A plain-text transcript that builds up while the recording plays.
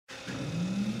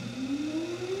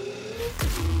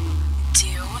Do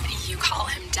you call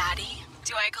him daddy?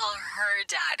 Do I call her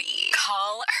daddy?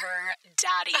 Call her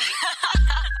daddy.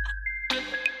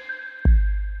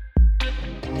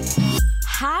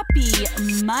 Happy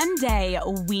Monday,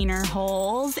 wiener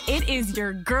holes. It is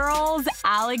your girls,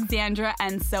 Alexandra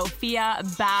and Sofia,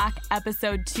 back,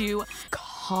 episode 2.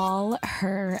 Call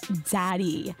her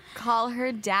daddy. Call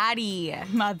her daddy.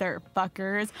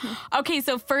 Motherfuckers. Okay,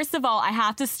 so first of all, I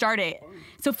have to start it.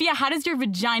 Sophia, how does your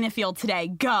vagina feel today?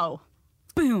 Go.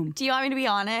 Boom. Do you want me to be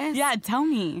honest? Yeah, tell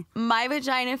me. My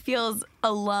vagina feels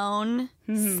alone,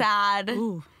 sad.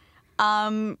 Ooh.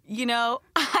 You know,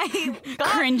 I got,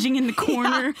 cringing in the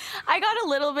corner. Yeah, I got a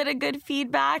little bit of good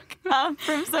feedback from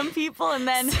some people, and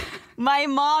then my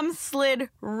mom slid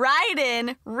right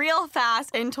in real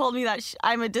fast and told me that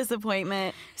I'm a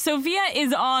disappointment. Sophia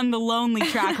is on the lonely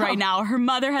track right now. Her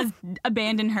mother has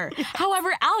abandoned her.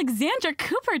 However, Alexandra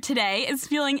Cooper today is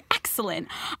feeling excellent.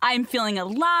 I'm feeling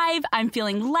alive. I'm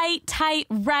feeling light, tight,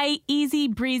 right, easy,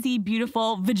 breezy,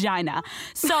 beautiful vagina.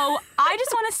 So I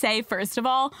just want to say, first of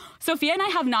all, Sophia and I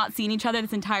have not seen each other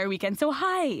this entire weekend. So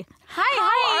hi. How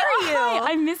are you?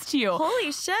 Hi, I missed you.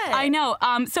 Holy shit. I know.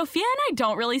 Sophia and I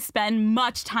don't really spend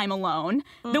much time alone.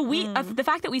 The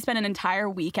fact that we spend an entire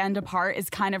weekend apart is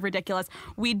kind of ridiculous.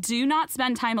 We do not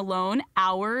spend time alone.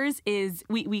 Ours is,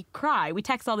 we cry. We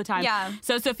text all the time. Yeah.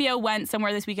 So Sophia went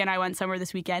somewhere this weekend. I went somewhere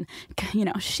this weekend. You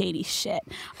know, shady shit.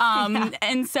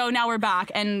 And so now we're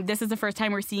back, and this is the first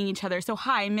time we're seeing each other. So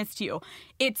hi, I missed you.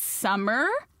 It's summer.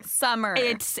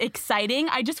 It's exciting.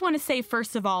 I just want to say,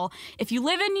 first of all, if you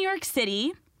live in New York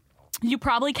City, you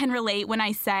probably can relate when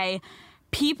I say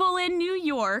people in New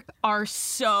York are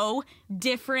so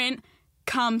different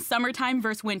come summertime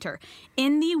versus winter.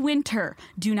 In the winter,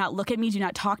 do not look at me, do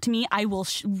not talk to me. I will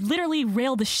literally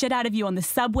rail the shit out of you on the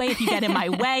subway if you get in my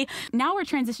way. Now we're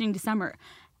transitioning to summer.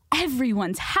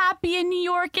 Everyone's happy in New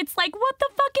York. It's like, what the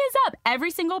fuck is up?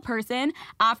 Every single person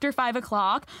after 5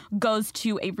 o'clock goes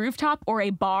to a rooftop or a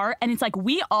bar, and it's like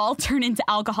we all turn into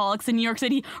alcoholics in New York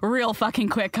City real fucking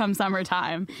quick come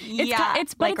summertime.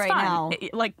 It's like right fun. now.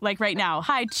 Like right now.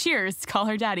 Hi, cheers. Call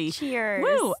her daddy. Cheers.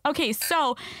 Woo. Okay,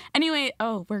 so anyway,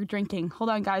 we're drinking.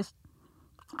 Hold on, guys.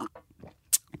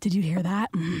 Did you hear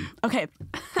that? Okay.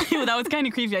 That was kind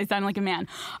of creepy. I sounded like a man.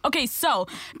 Okay, so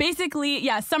basically,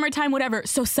 yeah, summertime, whatever.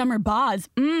 So summer bods.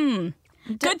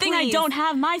 Good thing I don't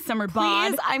have my summer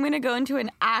bod. Please, I'm going to go into an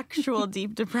actual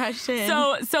deep depression.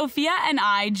 So Sophia and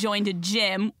I joined a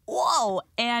gym. Whoa.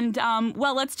 And,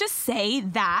 well, let's just say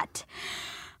that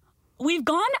we've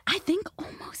gone, I think,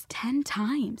 almost 10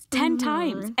 times. 10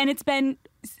 times. And it's been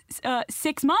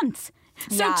 6 months.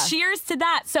 So Yeah. cheers to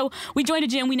that. So we joined a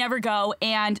gym, we never go,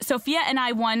 and Sophia and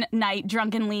I one night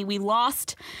drunkenly, we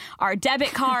lost our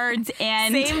debit cards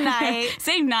and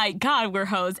same night, God, we're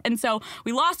hoes. And so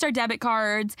we lost our debit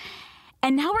cards,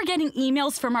 and now we're getting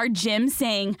emails from our gym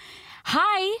saying,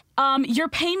 hi, your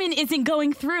payment isn't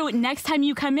going through. Next time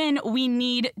you come in, we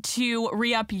need to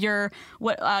re-up your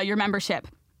membership.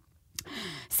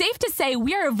 Safe to say,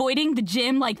 we are avoiding the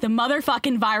gym like the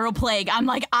motherfucking viral plague. I'm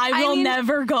like, I will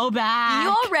never go back.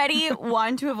 You already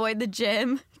want to avoid the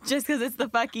gym just because it's the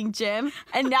fucking gym.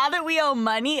 And now that we owe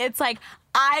money, it's like,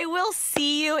 I will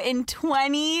see you in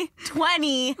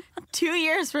 2020. 2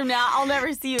 years from now, I'll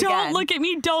never see you again. Don't look at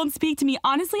me. Don't speak to me.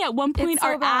 Honestly, at one point, It's so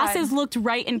our bad. asses looked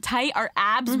right and tight. Our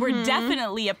abs were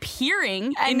definitely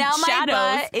appearing And in now shadows.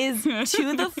 my butt is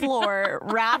to the floor,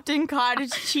 wrapped in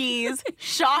cottage cheese.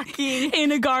 Shocking.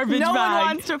 In a garbage No bag. one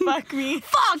wants to fuck me.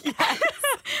 Fuck yes.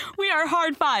 We are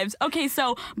hard fives. Okay,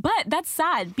 so, but that's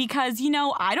sad because, you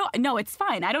know, it's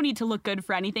fine. I don't need to look good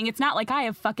for anything. It's not like I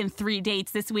have fucking 3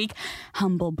 dates this week.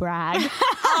 Humble brag.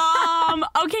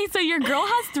 Okay, so your girl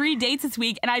has 3 dates this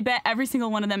week, and I bet every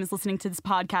single one of them is listening to this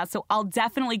podcast, so I'll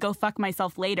definitely go fuck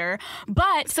myself later.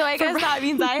 But So I guess that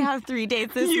means I have 3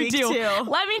 dates this week, too.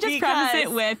 Let me just preface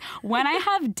it with, when I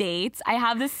have dates, I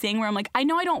have this thing where I'm like, I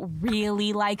know I don't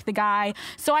really like the guy,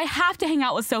 so I have to hang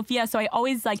out with Sophia, so I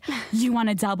always like, you want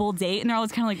a double date? And they're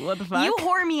always kind of like, what the fuck? You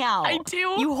whore me out. I do.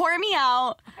 You whore me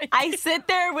out. I sit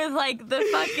there with like the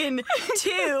fucking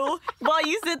 2 while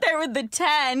you sit there with the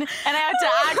 10, and I have to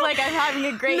act like I'm having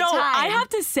a great time. I have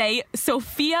to say,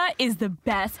 Sophia is the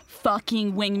best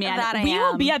fucking wingman. That I we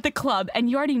will am. be at the club, and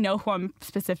you already know who I'm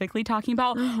specifically talking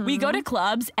about. We go to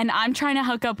clubs, and I'm trying to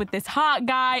hook up with this hot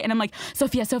guy, and I'm like,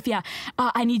 Sophia,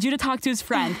 I need you to talk to his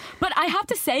friend. But I have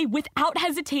to say, without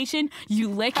hesitation, you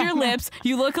lick your lips,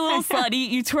 you look a little slutty,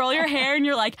 you twirl your hair, and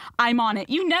you're like, I'm on it.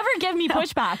 You never give me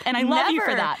pushback, and I love you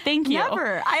for that. Thank you.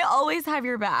 Never. I always have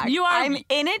your back. You are- I'm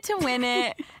in it to win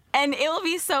it. And it will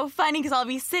be so funny because I'll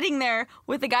be sitting there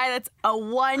with a guy that's a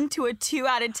 1 to a 2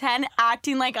 out of 10,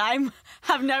 acting like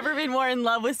have never been more in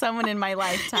love with someone in my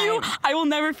lifetime. I will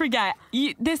never forget.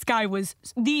 This guy was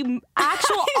the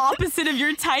actual opposite of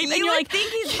your type. And you're like,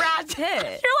 think he's Brad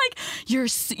Pitt. You're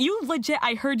like, you legit,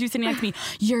 I heard you sitting next to me,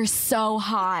 you're so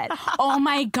hot. Oh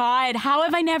my God, how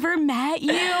have I never met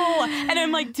you? And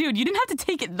I'm like, dude, you didn't have to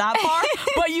take it that far,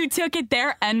 but you took it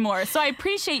there and more. So I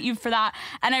appreciate you for that,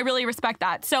 and I really respect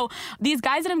that. So these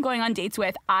guys that I'm going on dates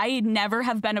with, I never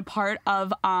have been a part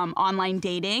of online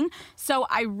dating. So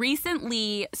I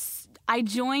recently... I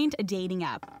joined a dating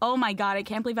app. Oh my God, I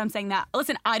can't believe I'm saying that.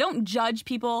 Listen, I don't judge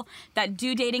people that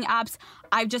do dating apps.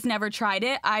 I've just never tried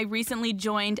it. I recently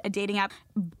joined a dating app.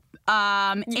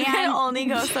 You can only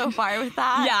go so far with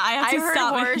that. Yeah, I have to heard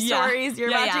stop. horror stories. You're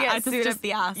about to get sued up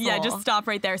the asshole. Yeah, just stop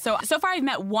right there. So far I've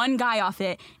met one guy off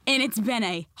it, and it's been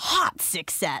a hot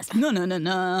success. No.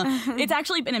 It's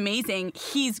actually been amazing.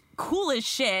 He's cool as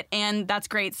shit, and that's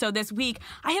great. So this week,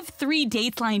 I have 3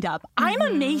 dates lined up. I'm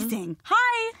amazing.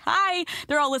 Hi.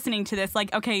 They're all listening to this.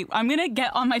 Like, okay, I'm going to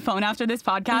get on my phone after this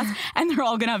podcast, and they're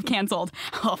all going to have canceled.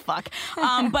 Oh, fuck.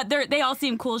 But they all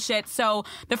seem cool as shit. So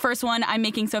the first one, I'm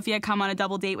making Sofia come on a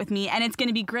double date with me, and it's going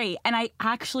to be great. And I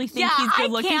actually think he's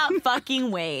good looking. I can't fucking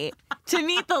wait to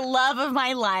meet the love of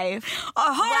my life.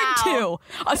 A hard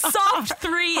 2. A soft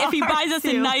 3 if he buys us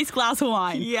a nice glass of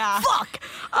wine. Yeah. Fuck.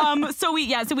 So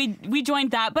we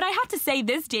joined that. But I have to say,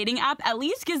 this dating app at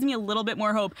least gives me a little bit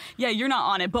more hope. Yeah, you're not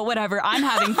on it, but whatever. I'm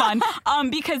having fun.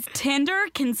 Because Tinder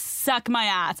can suck my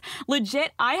ass.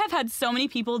 Legit, I have had so many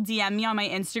people DM me on my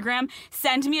Instagram,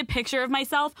 send me a picture of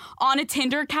myself on a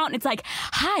Tinder account, and it's like,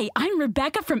 hi, I'm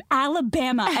Rebecca from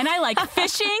Alabama, and I like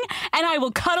fishing, and I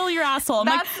will cuddle your asshole. I'm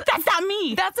like, that's not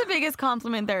me. That's the biggest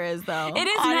compliment there is, though. It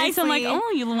is nice. I'm like,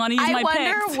 oh, you want to use my pics. I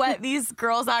wonder what these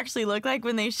girls actually look like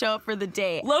when they show up for the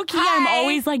date. Low-key, I'm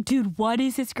always like, dude, what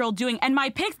is this girl doing? And my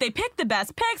pics, they pick the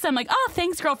best pics. I'm like, oh,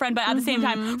 thanks, girlfriend. But at the same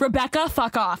time, Rebecca,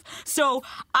 fuck off. So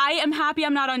I am happy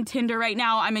I'm not on Tinder right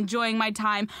now. I'm enjoying my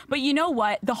time. But you know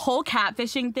what? The whole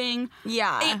catfishing thing.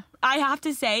 Yeah. I have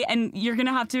to say, and you're going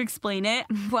to have to explain it.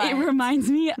 What? It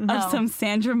reminds me of some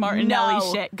Sandra Martinelli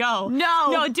shit. Go.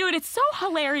 No, dude, it's so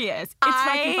hilarious. It's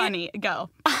fucking funny.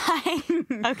 Go.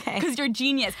 Okay. Because you're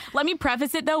genius. Let me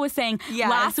preface it, though, with saying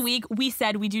last week we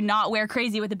said we do not wear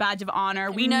crazy with a badge of honor.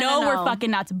 We know we're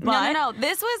fucking nuts, but... No.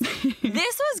 This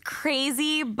was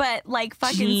crazy, but like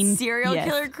fucking serial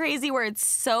killer crazy, where it's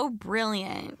so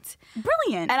brilliant.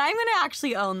 Brilliant. And I'm going to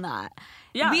actually own that.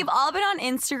 Yeah. We've all been on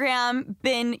Instagram,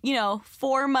 been,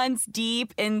 4 months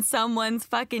deep in someone's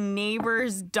fucking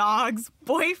neighbor's dog's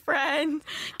boyfriend.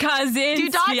 Cousins, do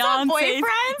dogs have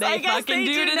boyfriends? They I guess fucking they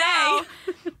do today. Now.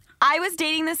 I was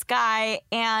dating this guy,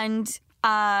 and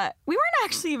we weren't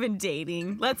actually even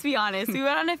dating. Let's be honest. We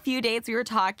went on a few dates. We were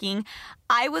talking.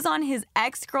 I was on his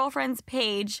ex-girlfriend's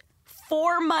page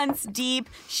 4 months deep.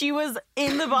 She was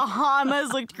in the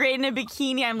Bahamas, looked great in a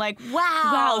bikini. I'm like,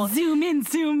 wow. Zoom in,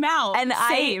 zoom out. And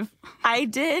save. I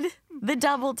did the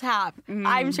double tap.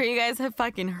 I'm sure you guys have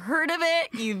fucking heard of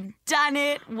it. You've done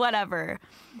it, whatever.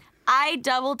 I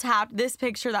double tapped this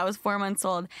picture that was 4 months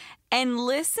old, and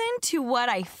listen to what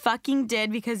I fucking did,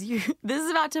 because this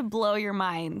is about to blow your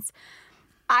minds.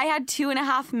 I had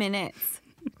 2.5 minutes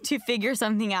to figure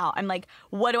something out. I'm like,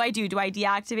 what do I do? Do I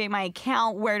deactivate my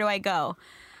account? Where do I go?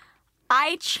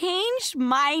 I changed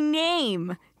my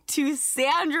name to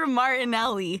Sandra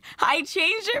Martinelli. I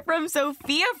changed it from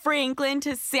Sophia Franklin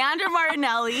to Sandra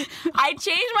Martinelli. I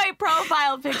changed my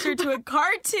profile picture to a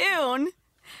cartoon.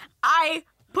 I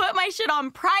put my shit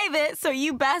on private, so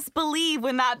you best believe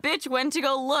when that bitch went to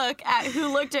go look at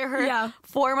who looked at her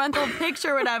 4-month-old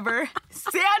picture or whatever,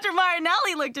 Sandra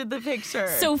Martinelli looked at the picture.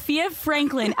 Sophia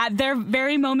Franklin, at their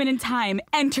very moment in time,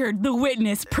 entered the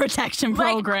witness protection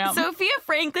program. Sophia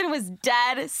Franklin was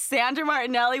dead. Sandra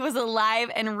Martinelli was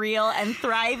alive and real and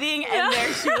thriving, and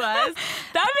there she was.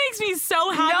 That makes me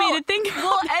so happy to think about.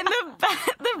 Well, and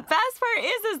the best part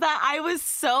is that I was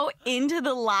so into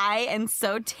the lie and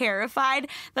so terrified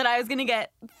that I was going to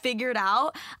get figured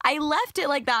out. I left it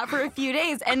like that for a few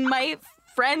days, and my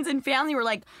friends and family were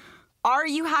like, are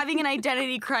you having an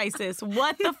identity crisis?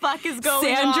 What the fuck is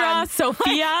going on? Sandra,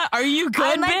 Sophia, are you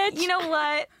good, I'm like, bitch? You know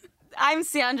what? I'm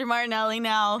Sandra Martinelli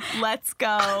now. Let's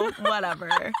go. Whatever.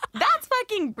 That's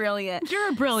fucking brilliant.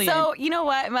 You're brilliant. So, you know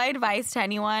what? My advice to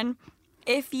anyone,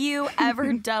 if you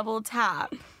ever double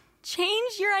tap,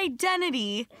 change your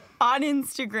identity on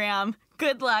Instagram.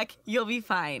 Good luck. You'll be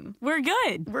fine. We're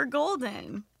good. We're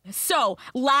golden. So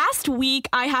last week,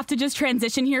 I have to just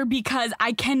transition here because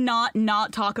I cannot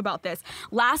not talk about this.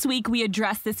 Last week, we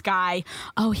addressed this guy.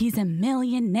 Oh, he's a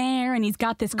millionaire and he's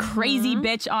got this crazy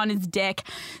bitch on his dick.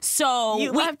 So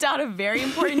You left out a very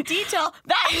important detail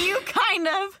that you kind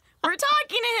of were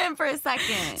talking to him for a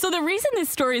second. So the reason this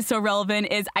story is so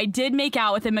relevant is I did make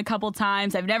out with him a couple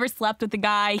times. I've never slept with the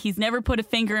guy. He's never put a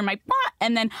finger in my butt,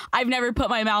 and then I've never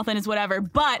put my mouth in his whatever.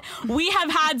 But we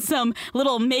have had some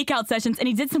little makeout sessions, and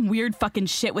he did some weird fucking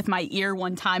shit with my ear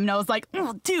one time, and I was like,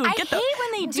 oh, dude, I hate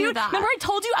when they do that. Remember I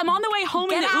told you I'm on the way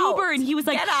home in the out. Uber, and he was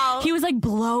like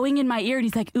blowing in my ear, and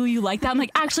he's like, ooh, you like that? I'm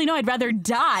like, actually, no, I'd rather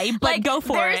die, but like, go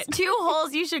for it. There's 2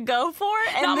 holes you should go for,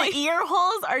 and the ear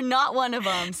holes are not one of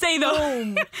them. Say the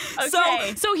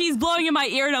Okay. So he's blowing in my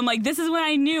ear, and I'm like, this is when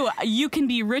I knew you can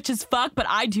be rich as fuck, but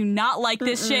I do not like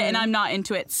this shit, and I'm not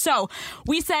into it. So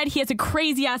we said he has a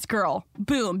crazy ass girl.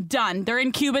 Boom, done. They're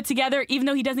in Cuba together, even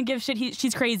though he doesn't give a shit.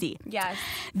 She's crazy. Yes.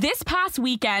 This past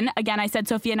weekend, again, I said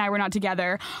Sofia and I were not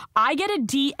together. I get a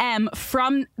DM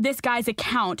from this guy's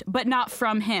account, but not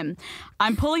from him.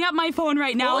 I'm pulling up my phone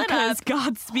right now because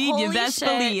Godspeed, you best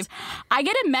believe. I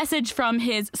get a message from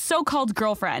his so-called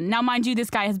girlfriend. Now, mind you, this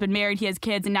guy has been married, he has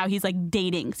kids, and now he's like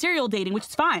dating, serial dating, which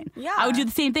is fine. Yeah. I would do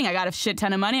the same thing. I got a shit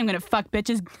ton of money. I'm going to fuck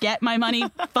bitches, get my money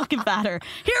fucking fatter.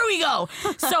 Here we go.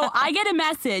 So I get a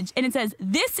message and it says,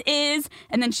 this is,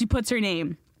 and then she puts her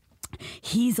name.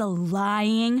 He's a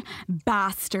lying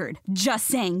bastard. Just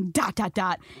saying, ...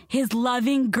 His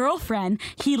loving girlfriend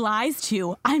he lies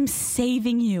to. I'm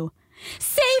saving you.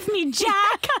 Save me,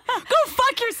 Jack! Go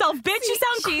fuck yourself, bitch. You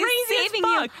sound She's crazy saving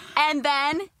as fuck.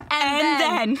 you.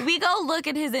 And then we go look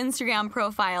at his Instagram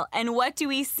profile, and what do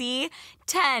we see?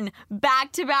 10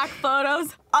 back-to-back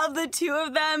photos of the 2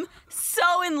 of them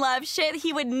so in love. Shit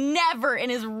he would never in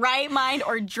his right mind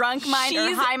or drunk mind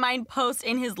or high mind post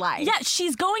in his life. Yeah,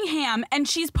 she's going ham, and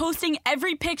she's posting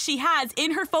every pic she has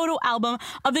in her photo album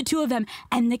of the 2 of them,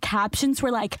 and the captions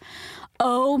were like,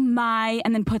 oh my,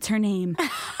 and then puts her name.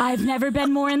 I've never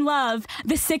been more in love.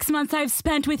 The 6 months I've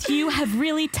spent with you have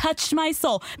really touched my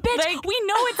soul. Bitch, Like, we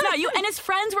know it's not you. And his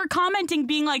friends were commenting,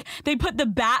 being like, they put the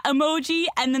bat emoji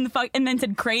and then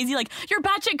said crazy, like, you're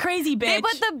batshit crazy, bitch. They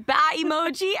put the bat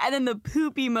emoji and then the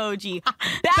poop emoji.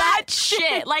 Bat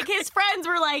shit. Like, his friends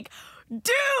were like,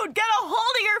 dude, get a hold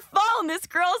of your phone. This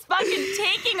girl's fucking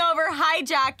taking over,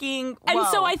 hijacking. And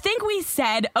so I think we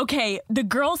said, okay, the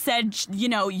girl said, you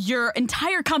know, your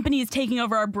entire company is taking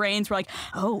over our brains. We're like,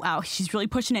 oh, wow, she's really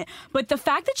pushing it. But the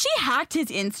fact that she hacked his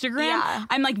Instagram,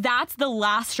 I'm like, that's the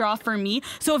last straw for me.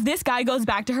 So if this guy goes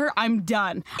back to her, I'm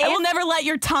done. I will never let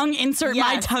your tongue insert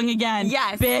my tongue again.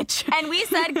 Yes. Bitch. And we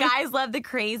said guys love the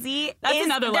crazy. That's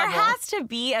another level. There has to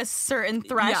be a certain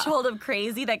threshold of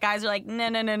crazy that guys are like,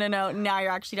 no. Now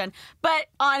you're actually done. But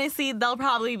honestly, they'll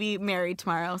probably be married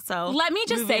tomorrow. So let me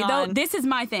just say, though, this is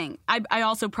my thing. I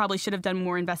also probably should have done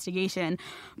more investigation.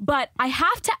 But I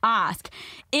have to ask,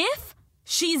 if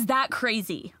she's that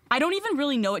crazy, I don't even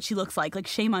really know what she looks like. Like,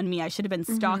 shame on me. I should have been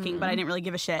stalking, but I didn't really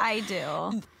give a shit. I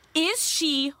do. Is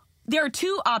she, there are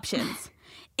 2 options.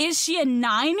 Is she a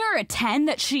 9 or a 10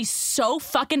 that she's so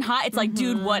fucking hot? It's like,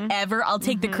 dude, whatever. I'll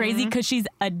take the crazy because she's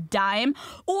a dime.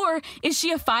 Or is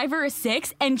she a 5 or a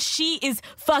 6 and she is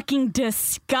fucking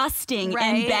disgusting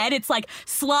in bed? It's like,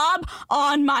 slob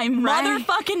on my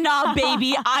motherfucking knob,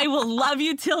 baby. I will love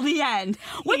you till the end.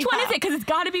 Which one is it? Because it's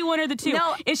got to be one or the 2.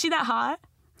 No. Is she that hot?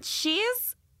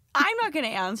 I'm not going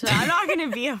to answer that. I'm not going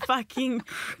to be a fucking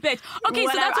bitch. Okay,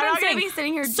 so that's what I'm I'm not saying. going to be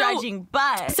sitting here judging,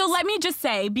 but... So let me just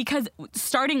say, because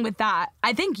starting with that,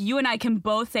 I think you and I can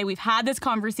both say we've had this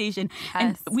conversation,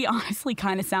 and we honestly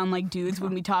kind of sound like dudes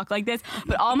when we talk like this,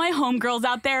 but all my homegirls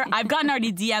out there, I've gotten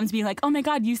already DMs being like, oh my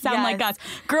God, you sound like us.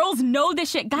 Girls know this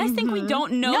shit. Guys think we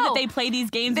don't know that they play these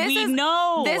games. We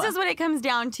know. This is what it comes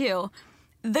down to.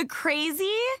 The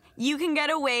crazy you can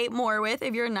get away more with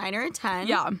if you're a 9 or a 10.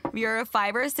 Yeah. If you're a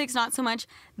 5 or a 6, not so much.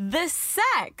 The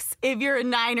sex, if you're a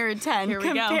 9 or a 10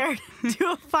 compared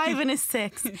to a 5 and a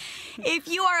 6. If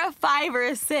you are a 5 or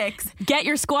a 6. Get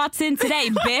your squats in today,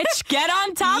 bitch. Get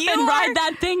on top and ride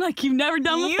that thing like you've never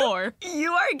done before.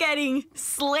 You are getting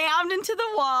slammed into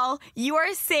the wall. You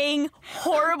are saying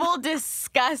horrible,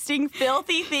 disgusting,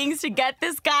 filthy things to get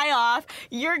this guy off.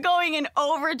 You're going in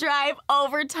overdrive,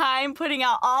 overtime, putting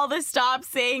out all the stops,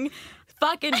 saying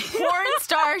fucking porn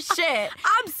star shit.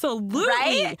 Absolutely.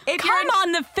 Right? Come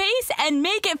on the face and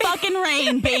make it fucking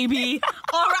rain, baby.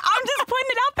 All right, I'm just putting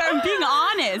it out there and being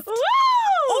honest. Woo!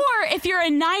 Or if you're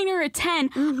you're a 9 or a 10,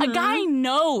 a guy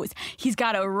knows he's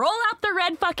got to roll out the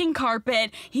red fucking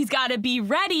carpet. He's got to be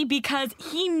ready because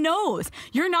he knows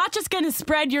you're not just going to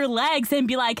spread your legs and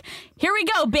be like, here we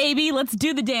go, baby, let's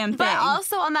do the damn thing. But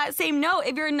also on that same note,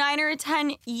 if you're a 9 or a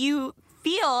 10, you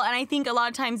feel, and I think a lot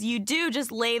of times you do,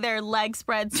 just lay there, leg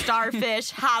spread, starfish,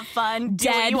 have fun, do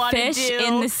what Dead you want to fish do.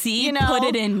 in the sea, You know, put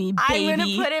it in me, baby. I'm going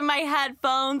to put in my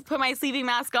headphones, put my sleeping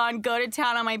mask on, go to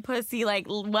town on my pussy, like,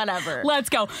 whatever. Let's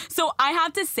go. So I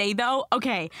have to say, though,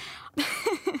 okay,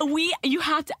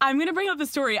 I'm going to bring up the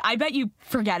story. I bet you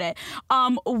forget it.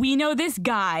 We know this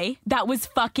guy that was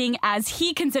fucking as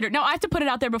he considered. Now, I have to put it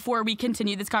out there before we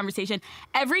continue this conversation.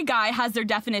 Every guy has their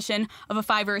definition of a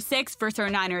 5 or a 6 versus a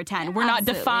 9 or a 10. We're not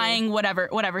defying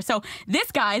whatever. So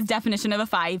this guy's definition of a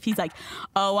 5, he's like,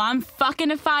 oh, I'm fucking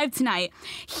a 5 tonight.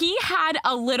 He had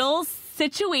a little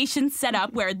situation set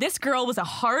up where this girl was a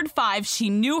hard 5. She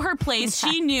knew her place.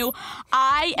 She knew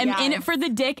I am in it for the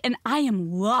dick, and I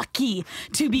am lucky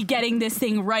to be getting this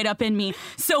thing right up in me.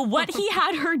 So what he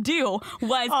had her do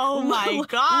was, oh my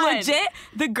God, legit,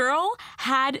 the girl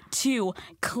had to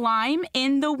climb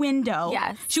in the window.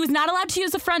 Yes. She was not allowed to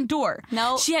use the front door.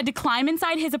 No. She had to climb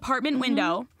inside his apartment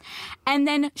window, and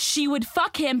then she would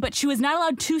fuck him, but she was not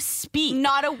allowed to speak.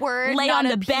 Not a word. Lay not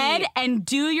on a the peep. bed and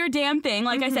do your damn thing.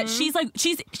 Like I said, she's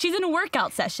in a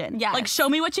workout session. Yes. Like, show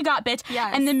me what you got, bitch.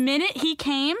 Yes. And the minute he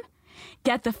came,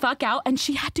 get the fuck out, and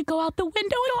she had to go out the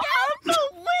window. Out the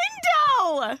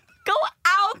window! Go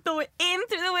out in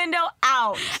through the window,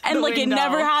 out. And the like window. It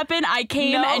never happened. I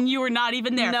came Nope. and you were not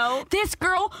even there. Nope. This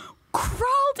girl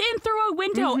crawled in through a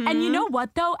window. And you know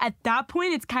what, though? At that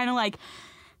point, it's kind of like,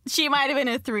 She might have been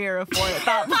a 3 or a 4 at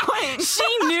that point.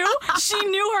 she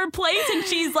knew her place, and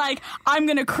she's like, I'm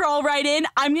gonna crawl right in.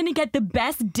 I'm gonna get the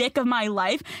best dick of my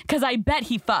life because I bet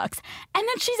he fucks. And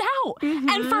then she's out.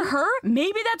 And for her,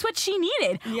 maybe that's what she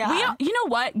needed. Yeah. You know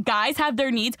what? Guys have their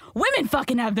needs. Women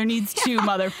fucking have their needs too,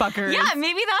 motherfuckers. Yeah,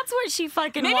 maybe that's what she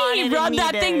fucking Maybe wanted. he and rubbed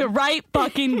that needed. thing the right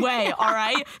fucking way, all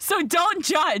right? So don't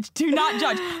judge. Do not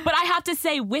judge. But I have to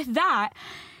say, with that,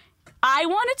 I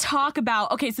want to talk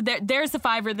about, okay, so there's the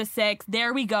 5 or the 6.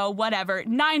 There we go, whatever.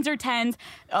 9s or 10s.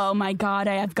 Oh my God,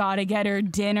 I have got to get her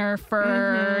dinner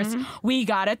first. We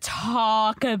got to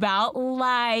talk about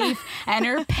life and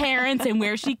her parents and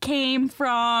where she came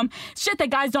from. Shit that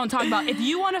guys don't talk about. If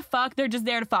you want to fuck, they're just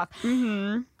there to fuck.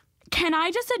 Can I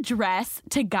just address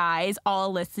to guys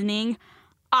all listening?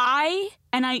 I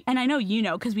know you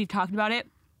know because we've talked about it.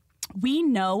 We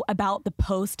know about the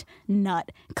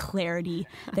post-nut clarity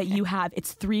that you have.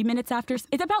 It's 3 minutes after.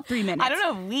 It's about 3 minutes. I don't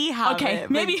know if we have it. Okay,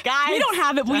 maybe guys. we don't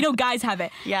have it, but we know guys have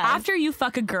it. Yes. After you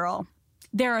fuck a girl,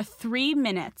 there are 3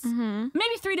 minutes,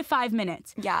 maybe 3 to 5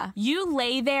 minutes. Yeah. You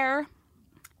lay there,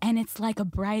 and it's like a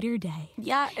brighter day.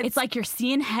 Yeah. It's like you're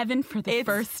seeing heaven for the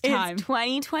first time. It's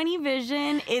 20/20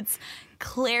 vision. It's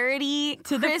clarity,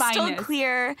 To the crystal finest.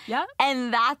 clear. Yep.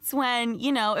 And that's when,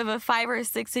 if a 5 or a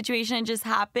 6 situation just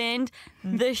happened,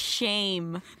 the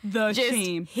shame The just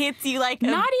shame. hits you like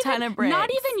a ton of bricks.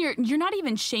 You're not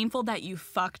even shameful that you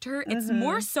fucked her. It's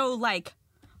more so like,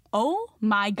 oh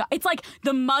my God. It's like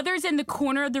the mother's in the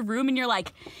corner of the room and you're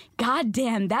like, God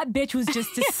damn, that bitch was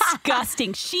just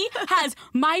disgusting. She has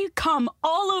my cum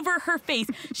all over her face.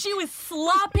 She was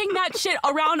slopping that shit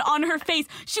around on her face.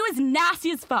 She was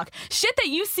nasty as fuck. Shit that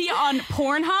you see on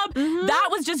Pornhub, that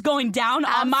was just going down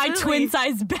on my Absolutely.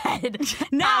 twin-size bed.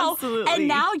 Now, Absolutely. and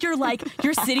now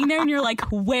you're sitting there and you're like,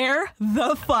 where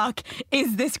the fuck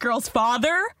is this girl's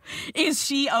father? Is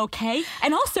she okay?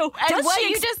 And also, And does what she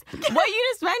you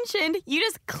just mentioned, you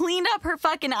just cleaned up her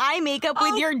fucking eye makeup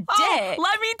with your dick.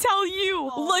 Let me tell you,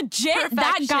 legit,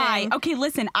 that guy. perfection. Okay,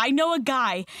 listen, I know a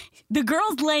guy. The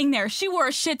girl's laying there. She wore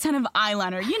a shit ton of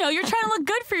eyeliner. You know, you're trying to look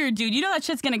good for your dude. You know that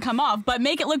shit's gonna come off, but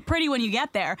make it look pretty when you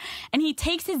get there. And he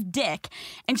takes his dick,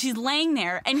 and she's laying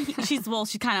there, and she's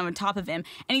kind of on top of him.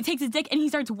 And he takes his dick, and he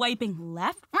starts wiping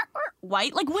left,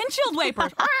 white, like windshield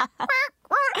wipers.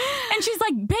 And she's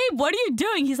like, babe, what are you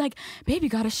doing? He's like, babe, you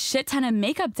got a shit ton of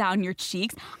makeup down your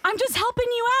cheeks. I'm just helping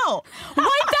you out. Wipe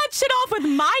that shit off with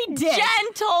my dick.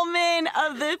 Gentlemen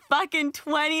of the fucking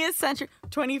 20th century,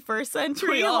 21st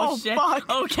century. Oh, shit. Fuck.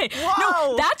 Okay.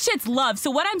 Whoa. No, that shit's love.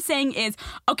 So what I'm saying is,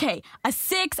 okay, a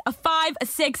 6, a 5, a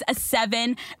 6, a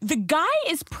 7. The guy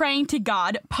is praying to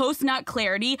God, post-nut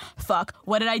clarity. Fuck,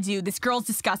 what did I do? This girl's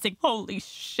disgusting. Holy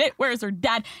shit, where's her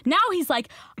dad? Now he's like,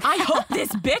 I hope this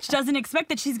bitch doesn't expect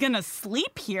that she's gonna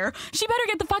sleep here. She better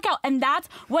get the fuck out. And that's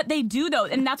what they do, though.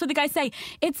 And that's what the guys say.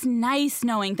 It's nice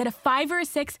knowing that a 5 or a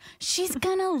 6, she's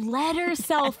gonna let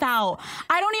herself out.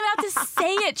 I don't even have to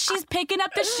say it. She's picking picking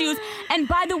up the shoes. And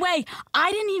by the way,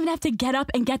 I didn't even have to get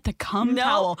up and get the cum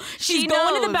towel. She's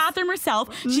going to the bathroom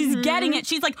herself. She's getting it.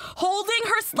 She's like holding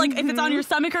her, like if it's on your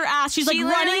stomach or ass, she's like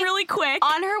running really quick.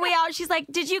 On her way out, she's like,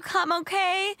 did you come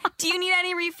okay? Do you need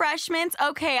any refreshments?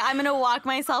 Okay, I'm going to walk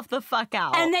myself the fuck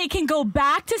out. And they can go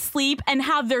back to sleep and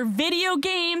have their video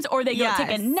games, or they go take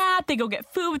a nap, they go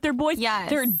get food with their boys. Yes.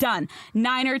 They're done.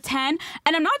 9 or 10.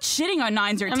 And I'm not shitting on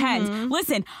 9s or 10s.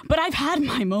 Listen, but I've had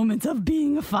my moments of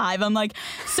being a 5. I'm like,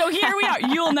 so here we are.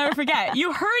 You'll never forget.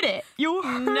 You heard it. You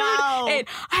heard it.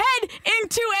 Head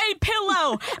into a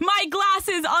pillow. My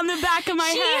glasses on the back of my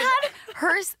head.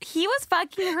 He was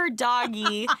fucking her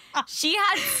doggy. She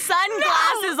had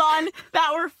sunglasses on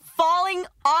that were falling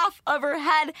off of her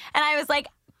head. And I was like,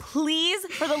 please,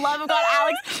 for the love of God,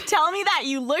 Alex, tell me that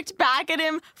you looked back at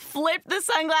him, flipped the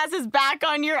sunglasses back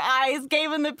on your eyes,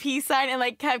 gave him the peace sign, and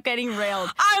like kept getting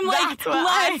railed. I'm like,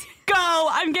 let's go.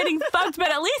 I'm getting fucked, but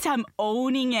at least I'm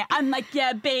owning it. I'm like,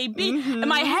 yeah, baby. And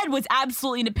my head was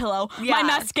absolutely in a pillow. My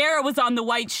mascara was on the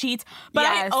white sheets, but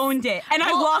I owned it. And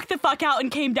I walked the fuck out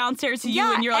and came downstairs to you,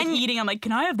 and you're like eating. I'm like,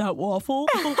 can I have that waffle?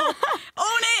 Own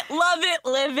it, love it,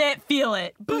 live it, feel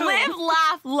it. Boom. Live,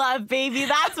 laugh, love, baby.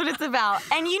 That's what it's about.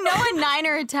 And you know, a 9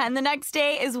 or a 10 the next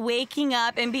day is waking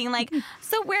up and being like,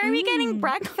 so where are we getting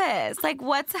breakfast? Like,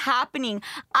 what's happening?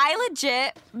 I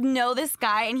legit know this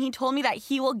guy, and he told me that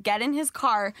he will get in his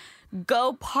car,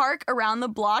 go park around the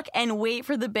block, and wait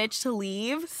for the bitch to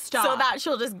leave. Stop. So that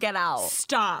she'll just get out.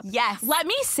 Stop. Yes. Let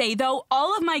me say, though,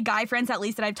 all of my guy friends, at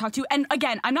least that I've talked to, and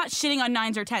again, I'm not shitting on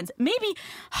 9s or 10s. Maybe,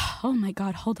 oh my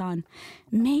God, hold on.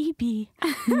 Maybe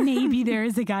there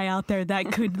is a guy out there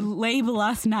that could label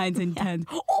us 9s and 10s.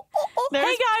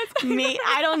 Hey guys. Me,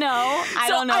 I don't know. I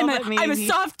don't know. I'm a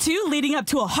soft 2 leading up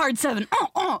to a hard 7.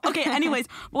 Okay, anyways,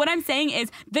 what I'm saying is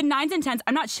the 9s and 10s,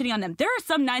 I'm not shitting on them. There are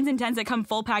some 9s and 10s that come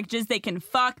full packages. They can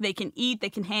fuck, they can eat, they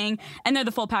can hang, and they're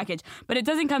the full package. But it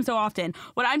doesn't come so often.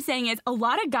 What I'm saying is a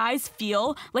lot of guys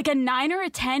feel like a 9 or a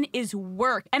 10 is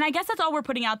work. And I guess that's all we're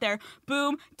putting out there.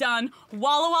 Boom, done.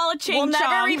 Walla walla ching We'll chong.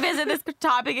 never revisit this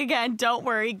topic again. Don't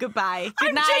worry. Goodbye.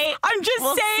 Good night.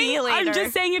 We'll saying. See you later. I'm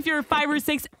just saying, if you're a 5 or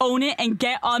 6, own it and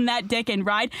get on that dick and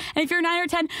ride. And if you're a 9 or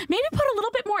 10, maybe put a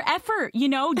little bit more effort. You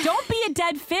know, don't be a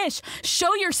dead fish.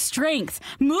 Show your strengths.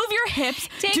 Move your hips.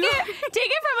 Take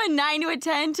it from a 9 to a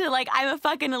 10 to like I'm a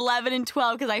fucking 11 and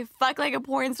 12 because I fuck like a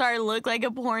porn star, look like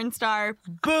a porn star.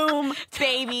 Boom,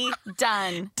 baby,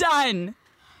 done. Done.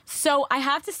 So I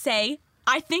have to say,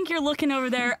 I think you're looking over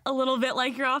there a little bit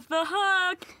like you're off the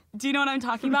hook. Do you know what I'm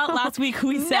talking about? Last week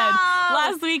we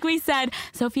said,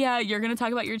 Sophia, you're going to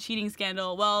talk about your cheating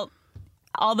scandal. Well,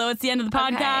 although it's the end of the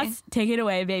podcast, take it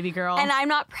away, baby girl. And I'm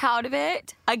not proud of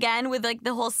it. Again, with like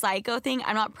the whole psycho thing,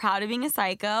 I'm not proud of being a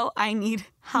psycho. I need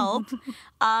help.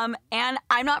 And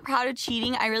I'm not proud of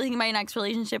cheating. I really think my next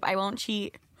relationship, I won't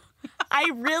cheat. I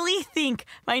really think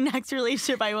my next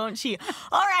relationship, I won't cheat.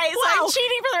 All right, so I'm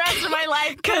cheating for the rest of my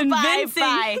life. Convincing.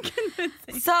 Bye.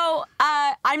 Convincing. So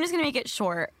I'm just going to make it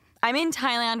short. I'm in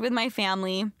Thailand with my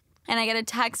family, and I get a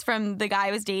text from the guy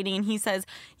I was dating, and he says,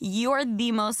 "You are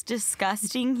the most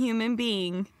disgusting human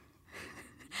being.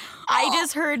 I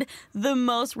just heard the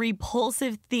most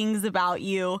repulsive things about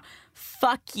you.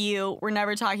 Fuck you. We're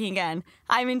never talking again."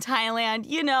 I'm in Thailand,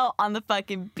 you know, on the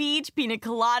fucking beach, pina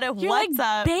colada. You're What's like,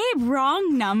 up? Babe,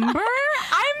 wrong number?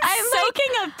 I'm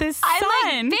soaking up this sun.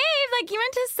 I'm like, babe, like you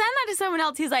meant to send that to someone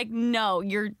else. He's like, no,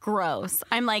 you're gross.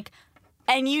 I'm like,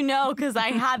 and you know, because I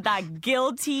had that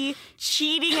guilty,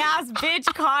 cheating ass bitch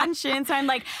conscience. I'm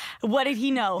like, what did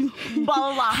he know? Blah,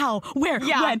 blah, blah. How? Where?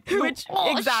 Yeah, When? Who? which,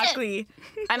 Oh, exactly.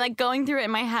 Shit. I'm like going through it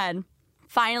in my head.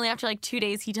 Finally, after like 2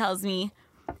 days, he tells me,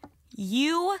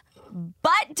 you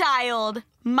butt dialed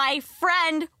my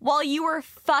friend while you were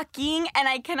fucking, and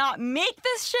I cannot make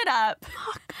this shit up.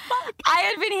 I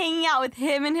had been hanging out with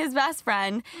him and his best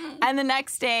friend, and the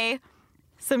next day,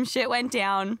 some shit went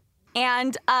down.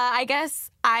 And I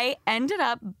guess I ended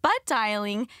up butt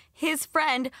dialing his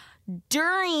friend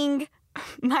during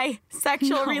my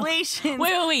sexual relations.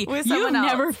 Wait. With You've someone else.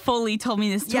 never fully told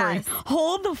me this story. Yes.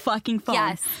 Hold the fucking phone.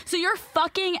 Yes. So you're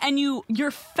fucking and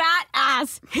your fat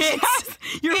ass hits. Yes,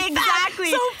 You're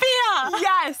exactly. Fat Sophia.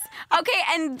 Yes. Okay,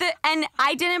 and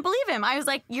I didn't believe him. I was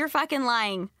like, you're fucking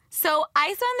lying. So I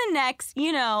spent the next,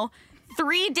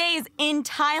 3 days in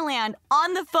Thailand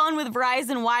on the phone with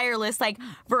Verizon Wireless. Like,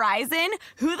 Verizon?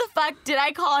 Who the fuck did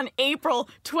I call on April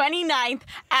 29th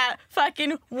at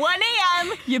fucking 1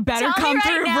 a.m.? You better Tell me come right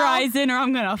through now. Verizon or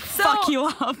I'm gonna fuck you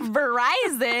up.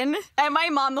 Verizon, and my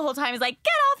mom the whole time is like,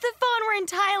 get off the phone, we're in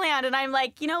Thailand. And I'm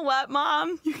like, you know what,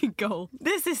 Mom? You can go.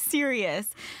 This is serious.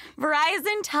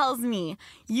 Verizon tells me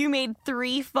you made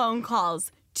 3 phone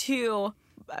calls to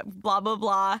blah, blah,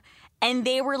 blah. And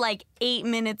they were like 8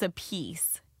 minutes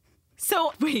apiece.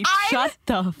 So wait, shut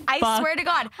the fuck I swear to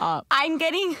God, up. I'm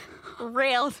getting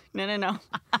railed. No.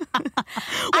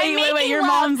 Wait, your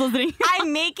mom's listening.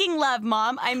 I'm making love,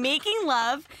 Mom. I'm making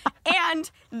love. And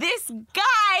this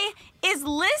guy is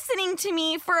listening to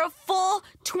me for a full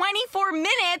 24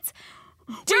 minutes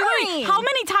during. Wait, how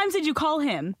many times did you call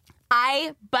him?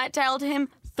 I butt dialed him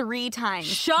 3 times.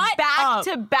 Shut back up.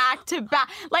 to back to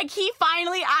back. Like he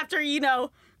finally, after,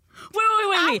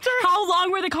 Wait. How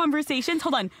long were the conversations?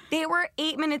 Hold on. They were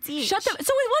 8 minutes each. Shut the. So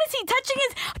what is he touching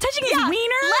his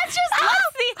wiener? Let's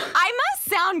see. I must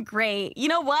sound great. You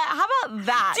know what? How about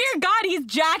that? Dear God, he's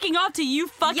jacking off to you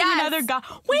fucking another guy.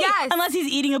 Wait, unless he's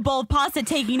eating a bowl of pasta,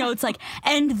 taking notes like,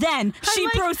 and then she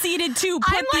proceeded to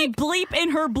put the bleep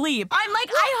in her bleep. I'm like,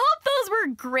 I hope those were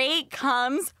great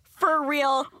comes. For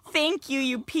real, thank you,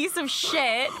 you piece of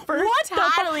shit, for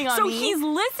tattling on me. So he's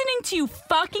listening to you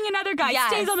fucking another guy,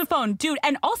 stays on the phone. Dude,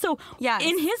 and also,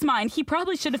 in his mind, he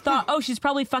probably should have thought, oh, she's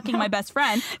probably fucking my best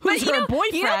friend, who's her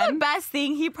boyfriend. You know the best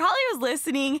thing? He probably was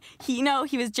listening. He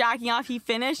was jacking off. He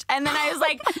finished. And then I was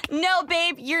like, no,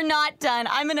 babe, you're not done.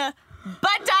 I'm going to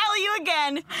butt dial you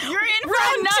again. You're in for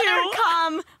another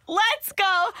cum. Let's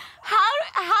go. How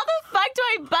the fuck do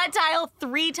I butt dial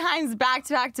 3 times back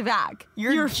to back to back?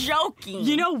 You're joking.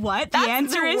 You know what? That's the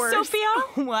answer is,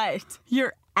 Sophia? What?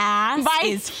 Your ass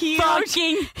is huge.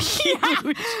 Fucking huge.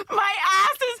 My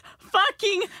ass is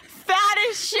fucking fat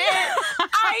as shit.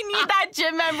 I need that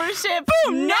gym membership.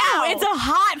 Boom. No, it's a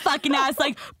hot fucking ass.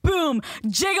 Like, boom.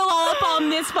 Jiggle all up on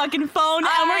this fucking phone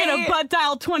and we're going to butt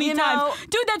dial 20 times.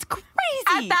 Dude, that's crazy.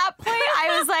 At that point,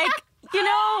 I was like,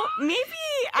 maybe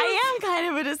I am kind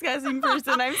of a disgusting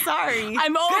person. I'm sorry.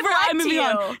 I'm moving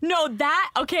on. No,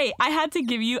 okay, I had to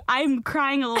give you, I'm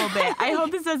crying a little bit. I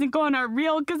hope this doesn't go on our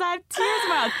reel because I have tears in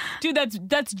my eyes. Dude,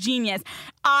 that's genius.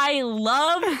 I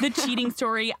love the cheating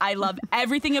story. I love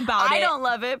everything about it. I don't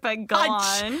love it, but go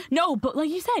on. No, but like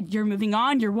you said, you're moving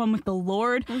on. You're one with the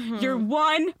Lord. Mm-hmm. You're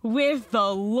one with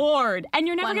the Lord. And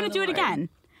you're never going to do it again.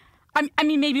 I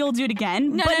mean, maybe you'll do it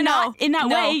again, but not in that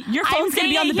way. Your phone's going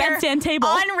to be on the bedstand table.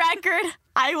 On record,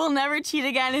 I will never cheat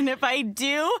again, and if I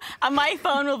do, my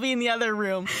phone will be in the other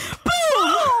room.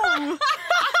 Boom! No!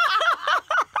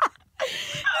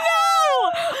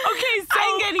 Okay, so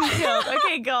I'm getting killed.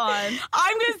 Okay, go on.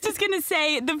 I'm just going to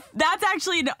say that's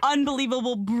actually an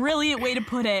unbelievable, brilliant way to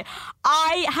put it.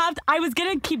 I was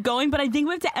going to keep going, but I think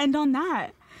we have to end on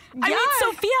that. I mean,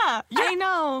 Sophia, I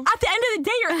know. At the end of the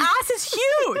day, your ass is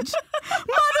huge.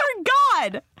 Mother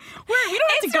God. We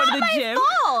don't have to go to the gym. It's not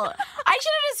my fault. I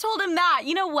should have just told him that.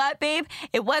 You know what, babe?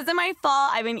 It wasn't my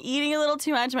fault. I've been eating a little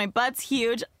too much. My butt's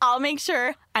huge. I'll make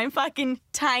sure I'm fucking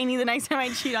tiny the next time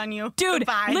I cheat on you. Dude,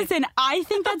 Goodbye. Listen, I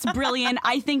think that's brilliant.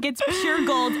 I think it's pure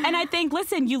gold. And I think,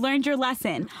 listen, you learned your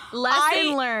lesson.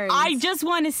 Lesson learned. I just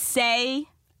want to say,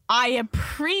 I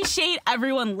appreciate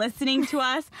everyone listening to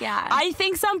us. Yeah. I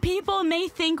think some people may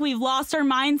think we've lost our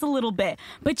minds a little bit,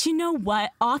 but you know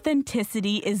what?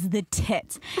 Authenticity is the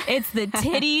tits. It's the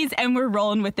titties, and we're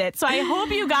rolling with it. So I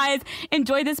hope you guys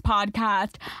enjoy this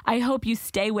podcast. I hope you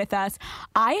stay with us.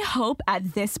 I hope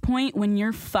at this point, when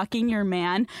you're fucking your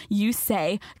man, you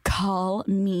say, call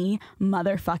me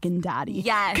motherfucking daddy.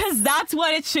 Yes. Because that's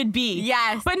what it should be.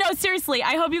 Yes. But no, seriously,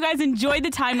 I hope you guys enjoyed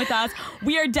the time with us.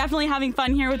 We are definitely having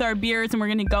fun here with our beers, and we're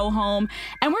gonna go home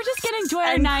and we're just gonna enjoy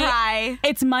our night. Cry.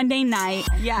 It's Monday night.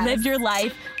 Yes. Live your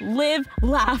life. Live,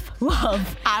 laugh,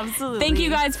 love. Absolutely. Thank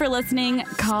you guys for listening.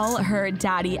 Call Her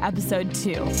Daddy, episode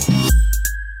 2.